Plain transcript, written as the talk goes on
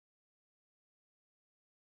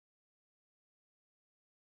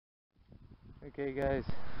Okay guys,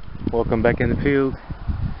 welcome back in the field,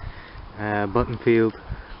 Buttonfield,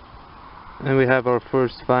 and we have our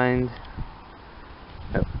first find.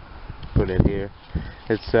 Oh, put it here.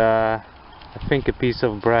 It's I think a piece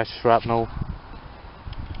of brass shrapnel.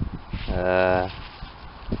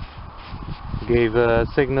 Gave a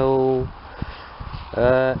signal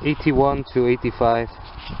 81 to 85.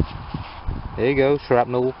 There you go,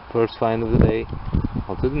 shrapnel, first find of the day.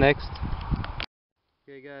 On to the next.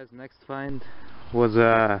 Okay guys, next find was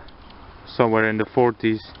somewhere in the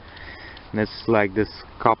 40s, and it's like this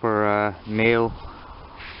copper nail.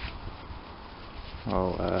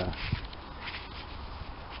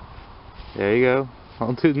 There you go,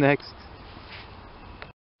 on to the next.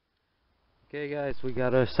 Okay guys, we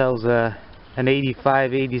got ourselves an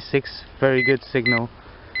 85-86, very good signal,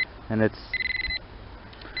 and it's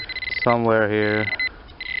somewhere here,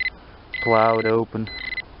 plowed open.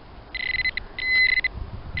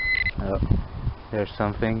 Oh, there's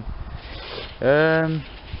something. I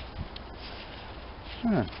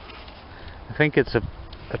think it's a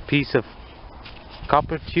piece of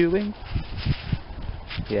copper tubing.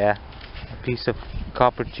 Yeah, a piece of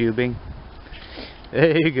copper tubing.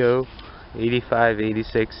 There you go,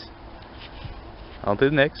 85-86. On to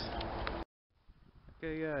the next.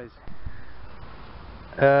 Okay guys,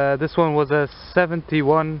 this one was a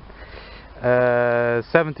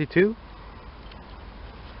 71-72.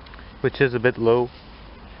 Which is a bit low,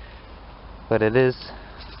 but it is,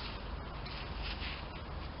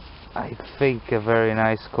 I think, a very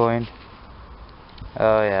nice coin.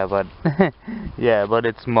 Oh yeah, but yeah, but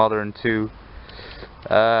it's modern too.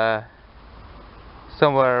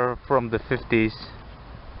 Somewhere from the 50s,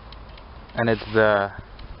 and it's I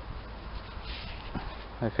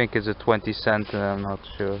think it's a 20 cent. I'm not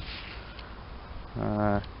sure.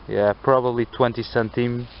 Yeah, probably 20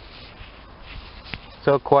 centime.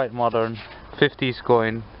 So quite modern, 50s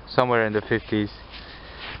coin, somewhere in the 50s,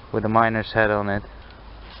 with a miner's head on it.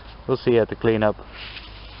 We'll see at the cleanup.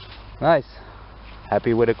 Nice,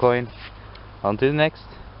 happy with the coin. On to the next.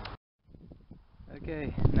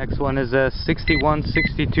 Okay, next one is a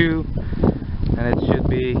 61-62, and it should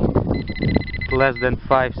be less than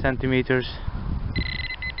 5 centimeters.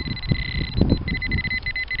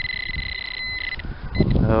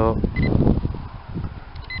 Oh.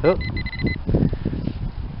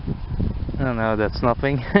 Oh no, that's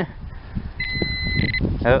nothing.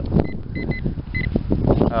 Oh.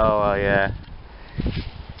 Oh well, yeah.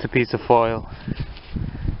 It's a piece of foil.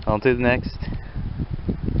 On to the next.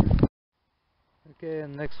 Okay,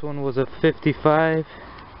 and next one was a 55,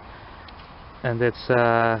 and it's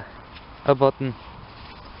a button.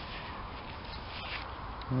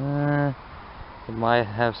 It might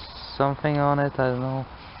have something on it, I don't know.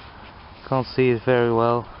 Can't see it very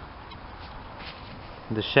well.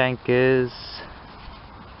 The shank is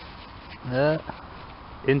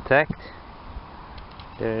intact.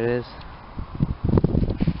 There it is.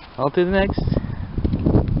 On to the next.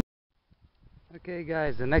 Okay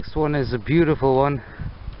guys, the next one is a beautiful one.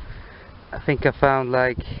 I think I found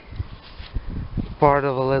like part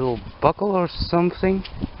of a little buckle or something.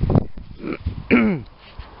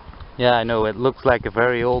 Yeah, I know, it looks like a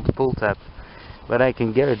very old pull tab, but I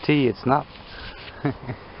can guarantee it's not.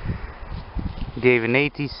 Gave an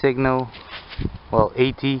 80 signal, well,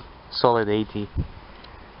 80, solid 80,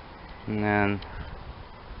 and then,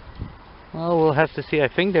 well, we'll have to see. I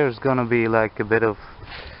think there's gonna be like a bit of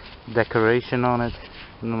decoration on it.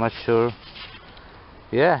 I'm not sure.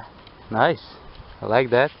 Yeah, nice, I like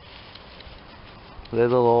that.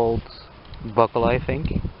 Little old buckle, I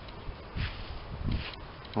think.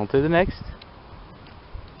 On to the next.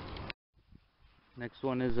 Next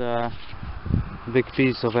one is a big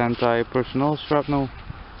piece of anti-personnel shrapnel,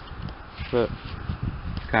 but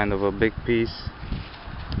kind of a big piece.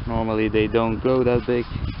 Normally they don't grow that big.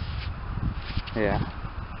 Yeah.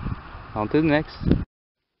 On to the next.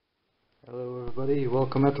 Hello everybody,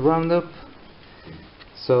 welcome at the roundup.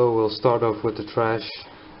 So we'll start off with the trash.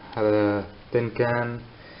 Had a tin can,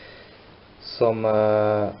 some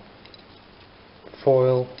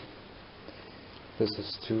foil. This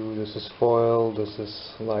is foil, this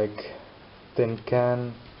is like tin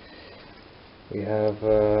can. We have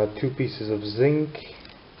 2 pieces of zinc,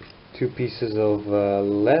 2 pieces of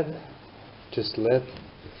lead, just lead.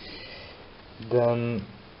 Then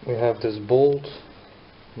we have this bolt,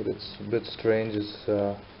 but it's a bit strange, it's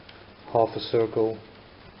half a circle,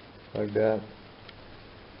 like that.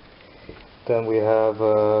 Then we have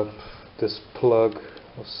this plug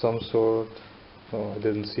of some sort. Oh, I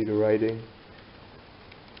didn't see the writing.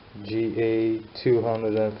 GA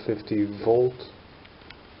 250 volt.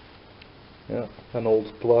 Yeah, an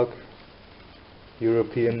old plug.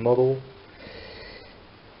 European model.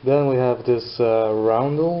 Then we have this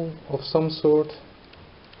roundel of some sort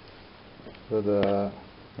with oh,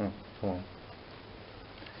 well,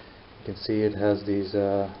 you can see it has these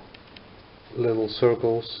little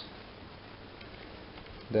circles.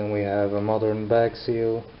 Then we have a modern bag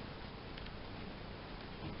seal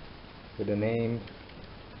with a name.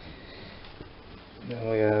 Then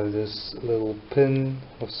we have this little pin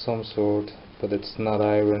of some sort, but it's not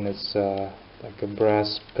iron, it's like a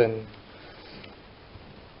brass pin.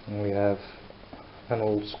 And we have an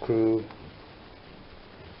old screw,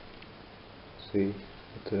 see,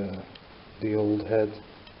 with the old head.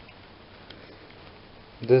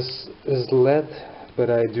 This is lead, but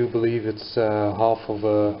I do believe it's half of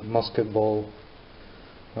a musket ball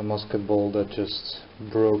that just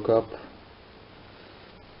broke up.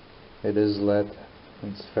 It is lead.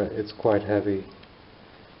 It's quite heavy.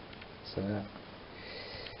 So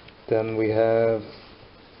then we have,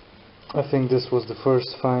 I think this was the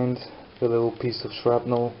first find, a little piece of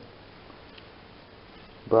shrapnel,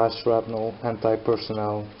 brass shrapnel,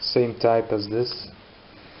 anti-personnel, same type as this,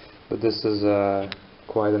 but this is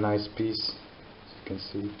quite a nice piece, as you can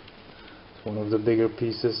see. It's one of the bigger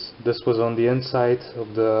pieces. This was on the inside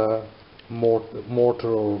of the mortar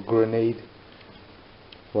or grenade,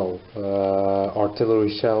 well,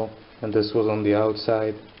 artillery shell, and this was on the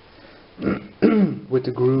outside with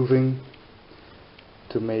the grooving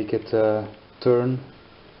to make it turn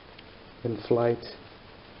in flight.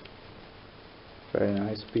 Very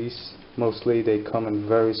nice piece. Mostly they come in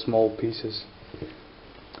very small pieces.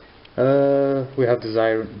 We have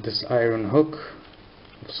this iron hook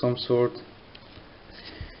of some sort.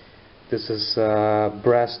 This is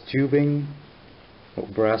brass tubing, or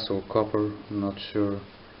brass or copper, I'm not sure.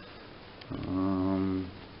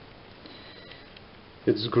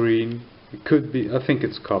 It's green. It could be, I think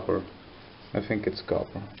it's copper. And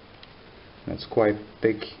it's quite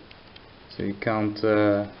thick, so you can't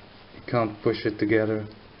push it together.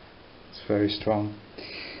 It's very strong.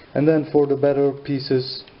 And then for the better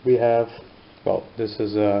pieces we have, well, this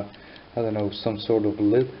is I don't know, some sort of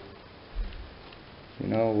lid, you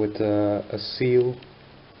know, with a seal.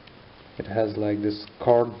 It has like this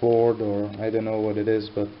cardboard, or I don't know what it is,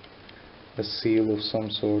 but a seal of some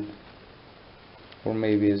sort, or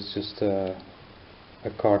maybe it's just a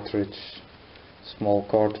cartridge, small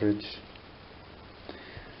cartridge.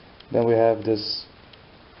 Then we have this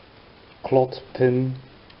cloth pin.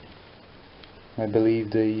 I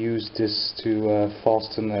believe they use this to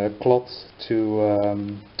fasten a cloth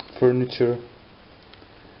to furniture.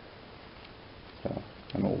 So,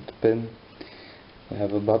 an old pin. We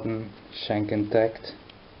have a button, shank intact,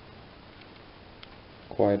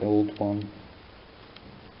 quite old one,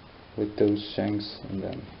 with those shanks, and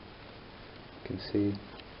then you can see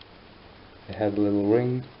it had a little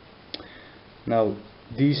ring. Now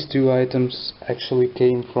these two items actually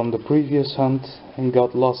came from the previous hunt and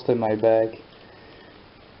got lost in my bag.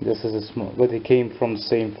 This is a small, but they came from the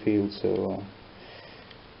same field, so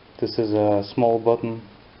this is a small button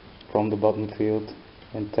from the Buttonfield,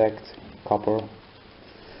 intact, copper.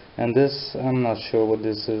 And this, I'm not sure what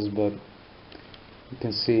this is, but you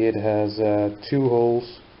can see it has 2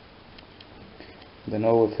 holes. I don't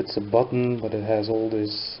know if it's a button, but it has all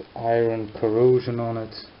this iron corrosion on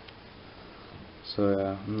it. So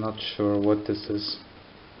yeah, I'm not sure what this is.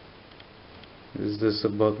 Is this a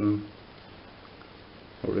button?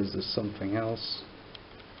 Or is this something else?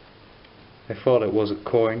 I thought it was a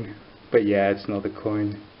coin, but yeah, it's not a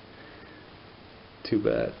coin. Too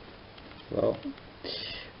bad. Well,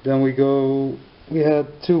 then we had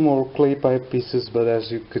 2 more clay pipe pieces, but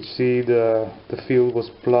as you could see, the field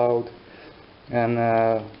was plowed, and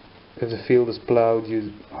if the field is plowed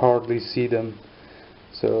you hardly see them.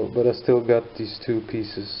 So, but I still got these 2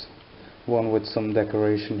 pieces, one with some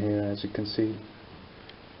decoration here, as you can see,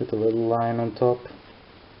 with a little line on top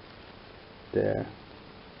there,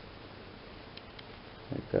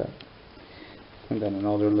 like that, and then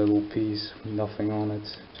another little piece, nothing on it,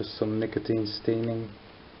 just some nicotine staining.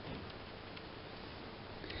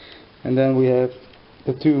 And then we have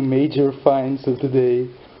the 2 major finds of the day,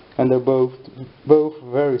 and they're both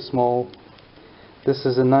very small. This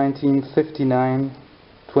is a 1959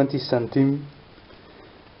 20 centime.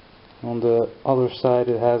 On the other side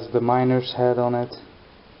it has the miner's head on it.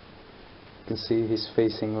 You can see he's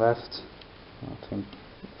facing left, I think.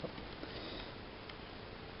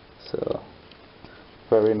 So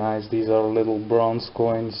very nice. These are little bronze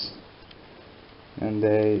coins, and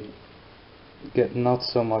they get not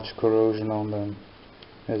so much corrosion on them.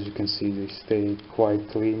 As you can see, they stay quite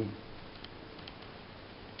clean.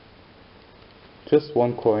 Just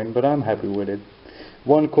 1 coin, but I'm happy with it.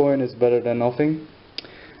 one coin is better than nothing.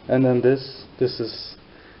 And then this is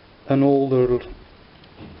an older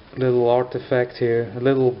little artifact here, a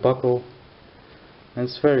little buckle, and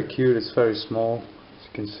it's very cute. It's very small, as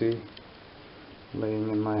you can see, laying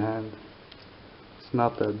in my hand. It's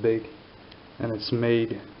not that big, and it's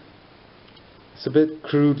made. It's a bit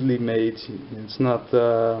crudely made. It's not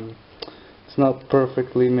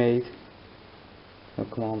perfectly made. Oh,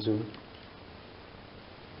 come on, zoom.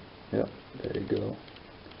 Yeah, there you go.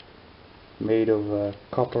 Made of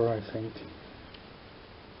copper, I think.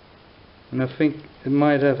 And I think it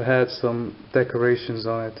might have had some decorations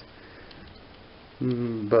on it,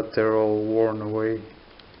 but they're all worn away.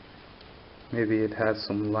 Maybe it had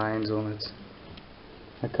some lines on it.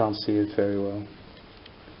 I can't see it very well.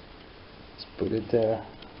 Let's put it there.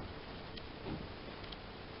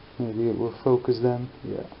 Maybe it will focus then.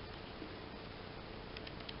 Yeah.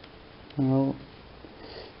 Well,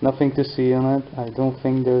 nothing to see on it. I don't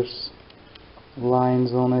think there's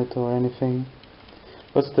lines on it or anything.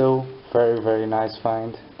 But still, very nice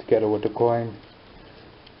find, together with the coin.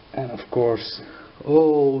 And of course,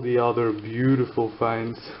 all the other beautiful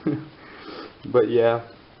finds. But yeah,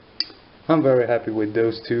 I'm very happy with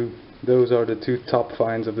those two. Those are the two top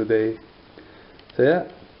finds of the day. So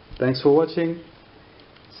yeah, thanks for watching.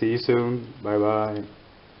 See you soon. Bye bye.